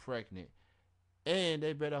got pregnant. And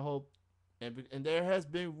they better hope, and there has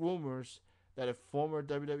been rumors that a former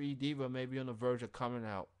WWE Diva may be on the verge of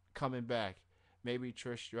coming back. Maybe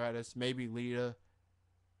Trish Stratus, maybe Lita.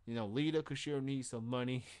 You know, Lita because she'll need some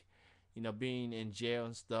money, being in jail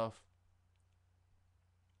and stuff.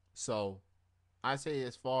 So, I say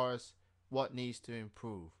as far as what needs to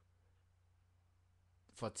improve.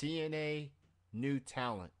 For TNA, new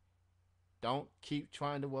talent. Don't keep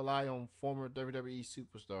trying to rely on former WWE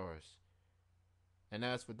superstars. And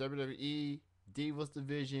as for WWE, Divas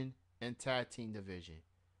division and Tag Team division.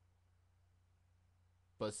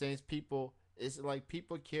 But since it's like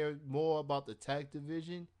people care more about the tag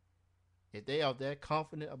division, if they are that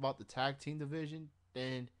confident about the tag team division,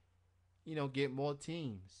 then, get more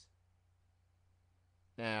teams.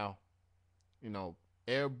 Now,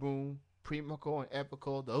 Air Boom, Primico and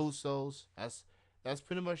Epico, the Usos, that's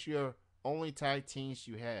pretty much your only tag teams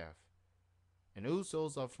you have. And the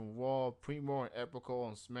Usos are from Raw, Primo and Epico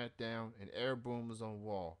on SmackDown, and Air Boom is on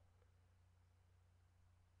Raw.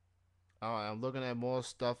 Alright, I'm looking at more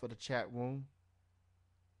stuff for the chat room.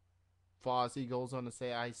 Fozzy goes on to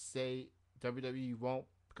say, I say WWE won't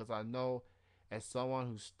because I know as someone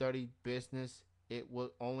who studied business, it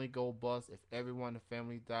will only go bust if everyone in the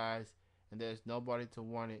family dies and there's nobody to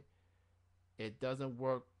run it. It doesn't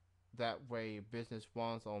work that way. Business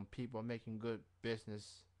runs on people making good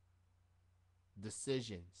business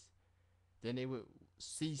decisions. Then they would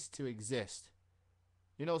cease to exist.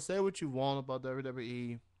 Say what you want about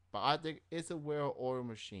WWE, but I think it's a well-oiled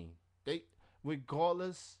machine. They,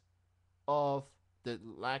 regardless of the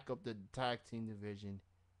lack of the tag team division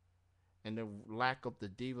and the lack of the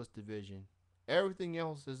Divas division, Everything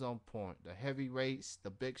else is on point. The heavyweights, the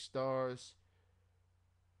big stars.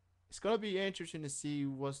 It's gonna be interesting to see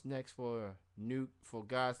what's next for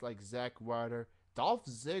guys like Zack Ryder. Dolph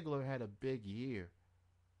Ziggler had a big year.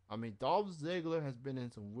 I mean, Dolph Ziggler has been in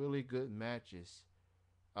some really good matches.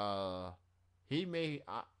 Uh, he may.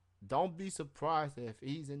 Don't be surprised if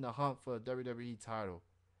he's in the hunt for a WWE title.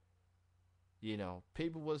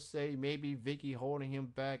 People will say maybe Vicky holding him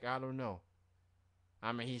back. I don't know.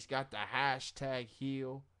 I mean, he's got the hashtag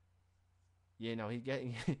heel. He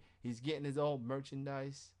getting he's getting his own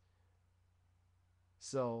merchandise.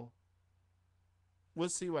 So we'll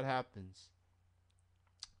see what happens.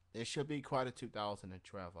 It should be quite a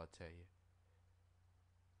 2012, I'll tell you.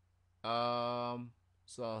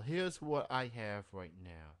 So here's what I have right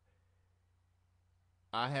now.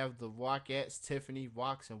 I have the Rockettes, Tiffany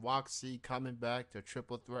Vox and Roxy coming back to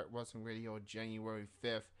Triple Threat Wrestling Radio January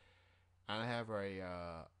 5th. And I have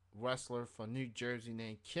a wrestler from New Jersey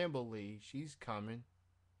named Kimberly. She's coming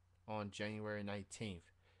on January 19th.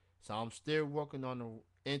 So I'm still working on the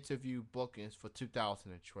interview bookings for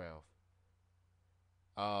 2012.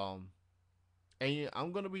 And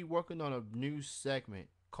I'm going to be working on a new segment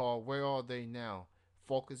called Where Are They Now?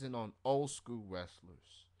 Focusing on old school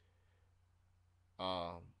wrestlers.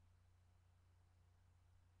 And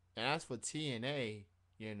as for TNA,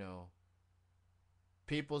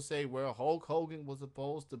 people say, well, Hulk Hogan was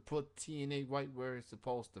supposed to put TNA right where it's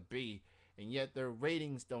supposed to be, and yet their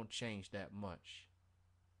ratings don't change that much.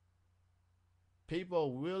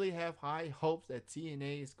 People really have high hopes that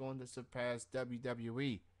TNA is going to surpass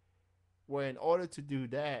WWE. Well, in order to do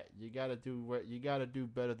that, you gotta do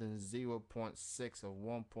better than 0.6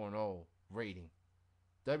 or 1.0 rating.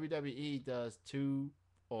 WWE does 2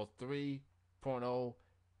 or 3.0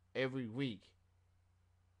 every week.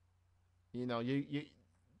 You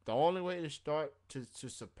the only way to start to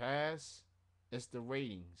surpass is the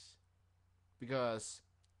ratings, because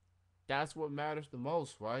that's what matters the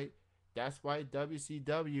most, right? That's why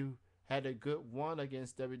WCW had a good run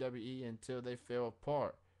against WWE until they fell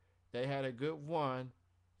apart. They had a good run,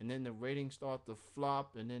 and then the ratings started to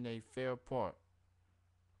flop, and then they fell apart.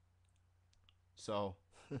 So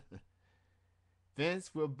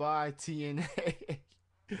Vince will buy TNA.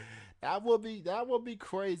 That would be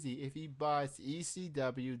crazy if he buys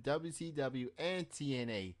ECW, WCW, and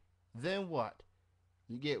TNA. Then what?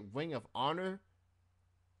 You get Ring of Honor.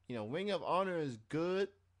 Ring of Honor is good,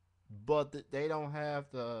 but they don't have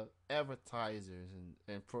the advertisers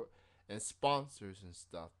and sponsors and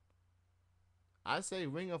stuff. I say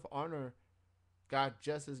Ring of Honor got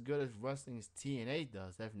just as good as wrestling as TNA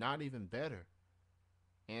does, if not even better.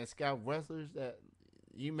 And it's got wrestlers that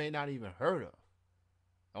you may not even heard of.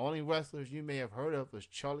 The only wrestlers you may have heard of was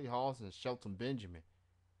Charlie Haas and Shelton Benjamin.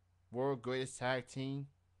 World Greatest Tag Team.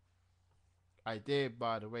 I did,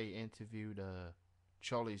 by the way, interview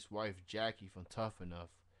Charlie's wife Jackie from Tough Enough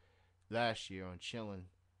last year on Chillin'.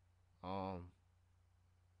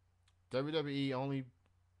 WWE only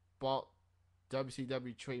bought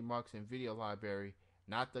WCW trademarks and video library,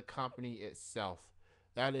 not the company itself.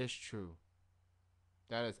 That is true.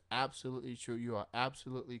 That is absolutely true. You are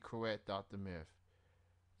absolutely correct, Dr. Myth.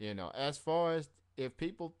 As far as if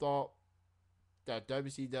people thought that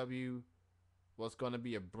WCW was going to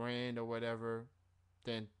be a brand or whatever,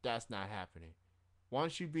 then that's not happening.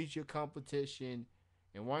 Once you beat your competition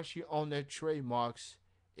and once you own their trademarks,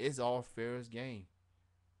 it's all fair as game.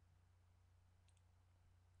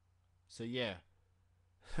 So yeah,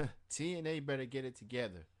 TNA better get it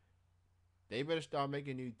together. They better start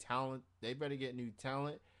making new talent. They better get new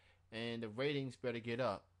talent, and the ratings better get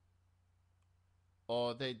up.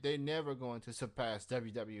 Or they're never going to surpass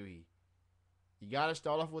WWE. You gotta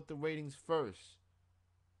start off with the ratings first.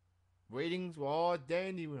 Ratings were all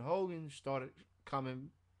dandy when Hogan started coming,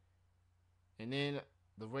 and then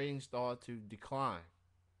the ratings started to decline.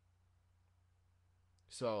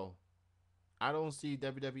 So I don't see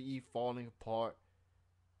WWE falling apart,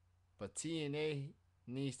 but TNA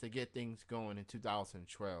needs to get things going in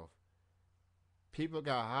 2012. People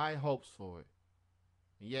got high hopes for it,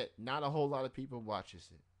 and yet not a whole lot of people watches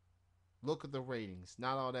it. Look at the ratings,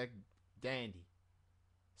 not all that dandy.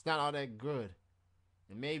 It's not all that good.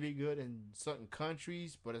 It may be good in certain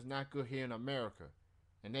countries, but it's not good here in America.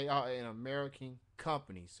 And they are an American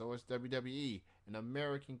company, so it's WWE, an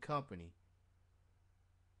American company.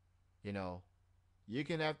 You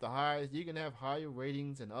can have higher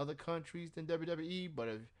ratings in other countries than WWE,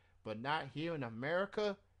 but not here in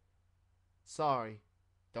America. Sorry,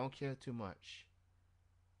 don't care too much.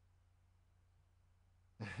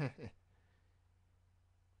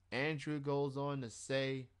 Andrew goes on to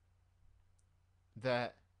say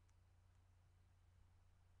that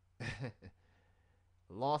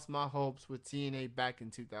Lost my hopes with TNA back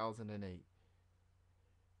in 2008.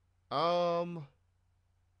 Um,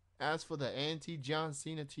 as for the anti John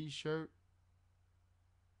Cena T-shirt,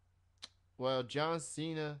 well, John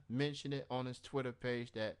Cena mentioned it on his Twitter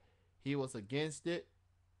page that he was against it.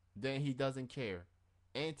 Then he doesn't care.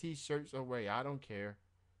 Anti shirts away. I don't care,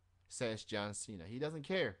 says John Cena. He doesn't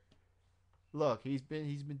care. Look, he's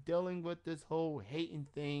been dealing with this whole hating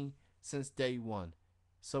thing since day one.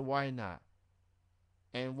 So why not?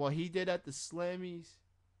 And what he did at the Slammies,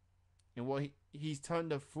 and what he's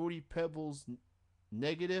turned the Fruity Pebbles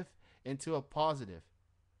negative into a positive.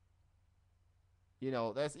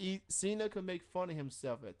 Cena can make fun of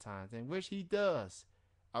himself at times, and which he does.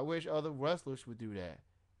 I wish other wrestlers would do that,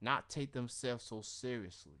 not take themselves so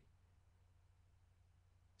seriously.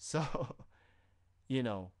 So, you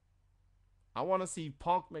know, I want to see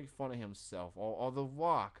Punk make fun of himself, or The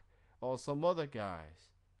Rock, or some other guys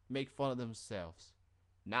make fun of themselves,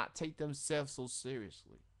 not take themselves so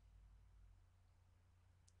seriously.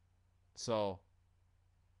 So,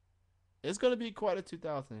 it's gonna be quite a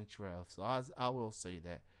 2012. So I will say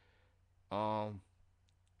that. Um,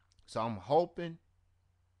 so I'm hoping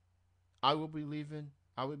I will be leaving.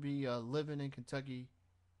 I would be living in Kentucky.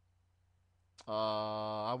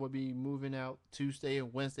 I would be moving out Tuesday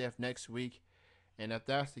and Wednesday of next week. And if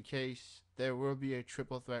that's the case, there will be a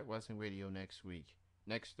Triple Threat Wrestling Radio next week,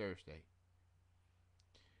 next Thursday.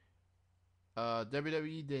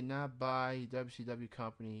 WWE did not buy WCW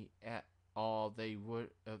company at all. They would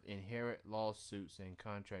have inherit lawsuits and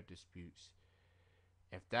contract disputes.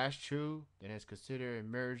 If that's true, then it's considered a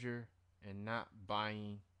merger and not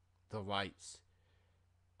buying the rights.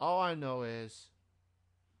 All I know is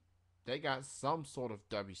they got some sort of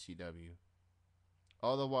WCW.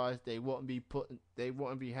 Otherwise, they wouldn't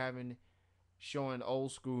be having showing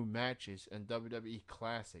old school matches and WWE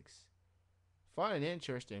classics. Find it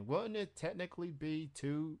interesting. Wouldn't it technically be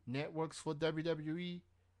two networks for WWE?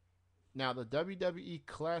 Now, the WWE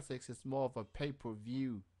Classics is more of a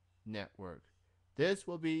pay-per-view network. This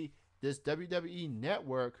WWE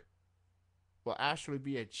network will actually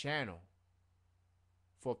be a channel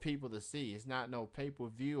for people to see. It's not no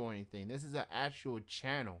pay-per-view or anything. This is an actual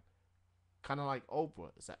channel. Kind of like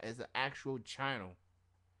Oprah. It's an actual channel.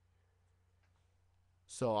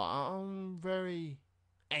 So I'm very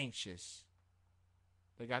anxious.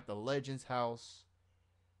 They got the Legends House.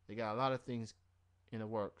 They got a lot of things in the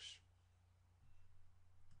works.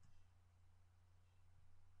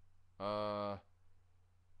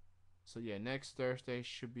 So yeah, next Thursday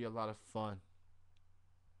should be a lot of fun.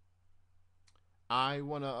 I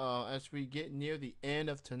wanna as we get near the end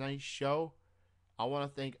of tonight's show, I wanna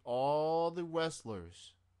thank all the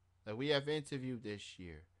wrestlers that we have interviewed this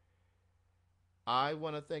year. I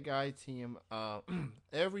wanna thank ITM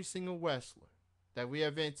every single wrestler that we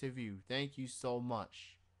have interviewed. Thank you so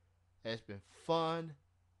much. It's been fun.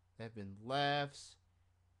 There have been laughs,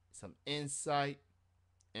 some insight,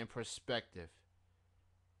 and perspective.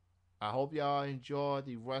 I hope y'all enjoy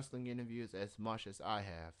the wrestling interviews as much as I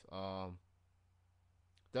have.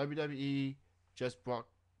 WWE just brought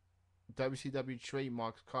WCW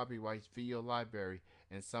trademarks, copyrights, video library,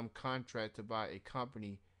 and some contract to buy a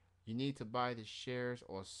company. You need to buy the shares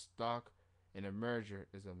or stock in a merger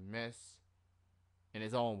is a mess in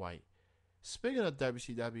its own right. Speaking of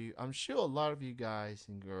WCW, I'm sure a lot of you guys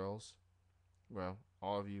and girls, well,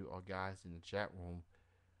 all of you are guys in the chat room,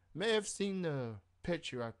 may have seen the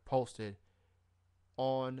picture I posted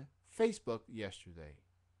on Facebook yesterday.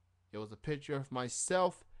 It was a picture of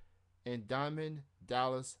myself and Diamond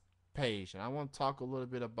Dallas Page, and I want to talk a little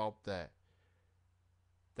bit about that.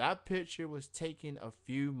 That picture was taken a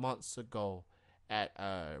few months ago at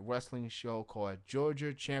a wrestling show called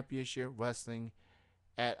Georgia Championship Wrestling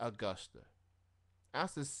at Augusta.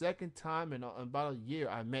 That's the second time in about a year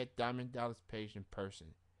I met Diamond Dallas Page in person.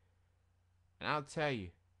 And I'll tell you,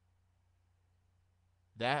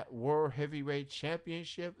 that World Heavyweight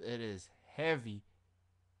Championship, it is heavy.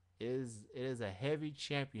 It is a heavy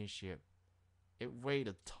championship. It weighed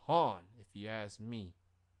a ton, if you ask me.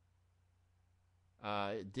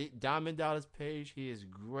 Diamond Dallas Page, he is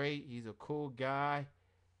great. He's a cool guy.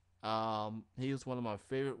 He was one of my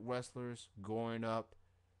favorite wrestlers growing up.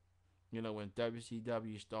 You know, when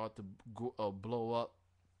WCW started to blow up.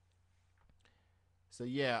 So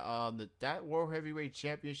yeah, that World Heavyweight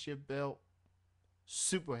Championship belt,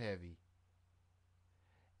 super heavy.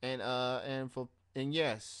 And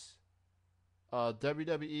yes,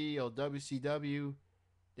 WWE or WCW,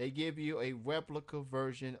 they give you a replica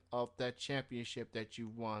version of that championship that you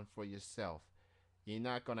won for yourself. You're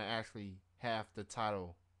not gonna actually have the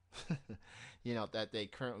title. that they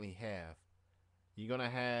currently have. You're gonna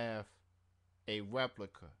have a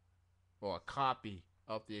replica or a copy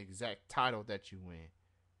of the exact title that you win.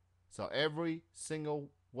 So every single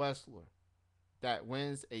wrestler that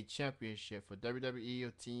wins a championship for WWE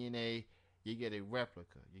or TNA, you get a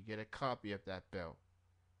replica. You get a copy of that belt.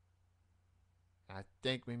 I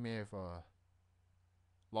think we may have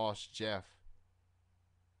lost Jeff.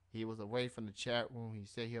 He was away from the chat room. He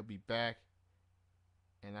said he'll be back,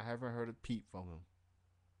 and I haven't heard a peep from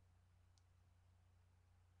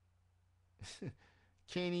him.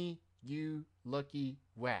 Kenny, you lucky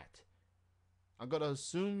rat. I'm gonna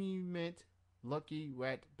assume you meant lucky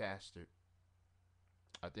rat bastard.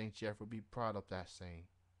 I think Jeff would be proud of that saying.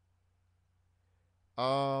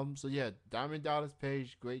 So yeah, Diamond Dallas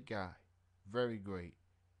Page, great guy. Very great.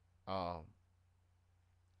 Um,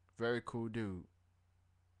 very cool dude.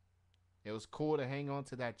 It was cool to hang on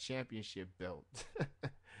to that championship belt.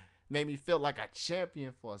 Made me feel like a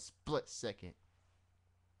champion for a split second.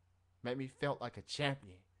 Made me feel like a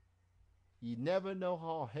champion. You never know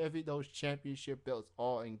how heavy those championship belts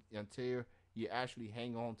are until you actually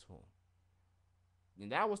hang on to them.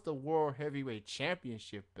 And that was the World Heavyweight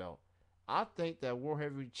Championship belt. I think that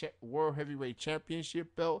World Heavyweight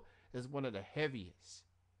Championship belt is one of the heaviest.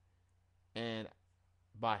 And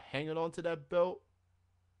by hanging on to that belt,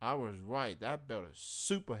 I was right. That belt is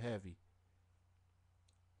super heavy.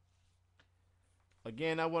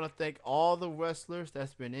 Again, I want to thank all the wrestlers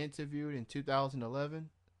that's been interviewed in 2011.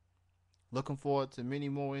 Looking forward to many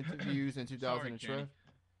more interviews in Sorry, 2012. Kenny.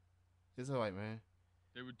 It's all right, man.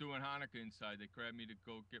 They were doing Hanukkah inside. They grabbed me to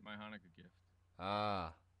go get my Hanukkah gift.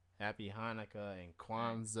 Ah, happy Hanukkah and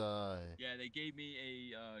Kwanzaa. Yeah, they gave me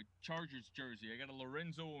a Chargers jersey. I got a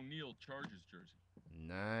Lorenzo O'Neal Chargers jersey.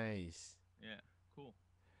 Nice. Yeah, cool.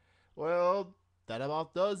 Well, that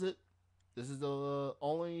about does it. This is the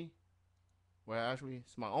only, well, actually,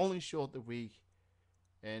 it's my only show of the week.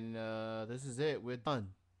 And this is it. We're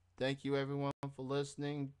done. Thank you, everyone, for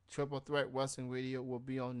listening. Triple Threat Wrestling Radio will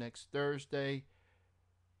be on next Thursday.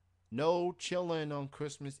 No chilling on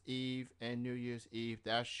Christmas Eve and New Year's Eve.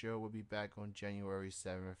 That show will be back on January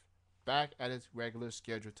 7th. Back at its regular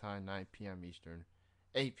scheduled time, 9 p.m. Eastern,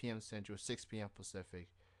 8 p.m. Central, 6 p.m. Pacific.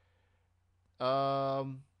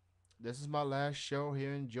 This is my last show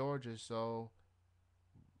here in Georgia, so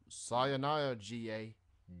sayonara, GA,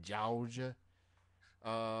 Georgia.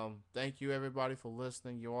 Thank you everybody for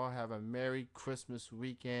listening. You all have a Merry Christmas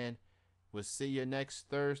weekend. We'll see you next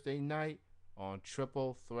Thursday night on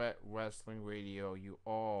Triple Threat Wrestling Radio. You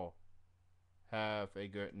all have a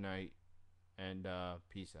good night and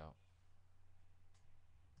peace out.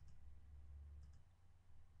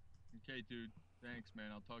 Okay, dude. Thanks, man.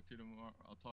 I'll talk to you tomorrow. I'll talk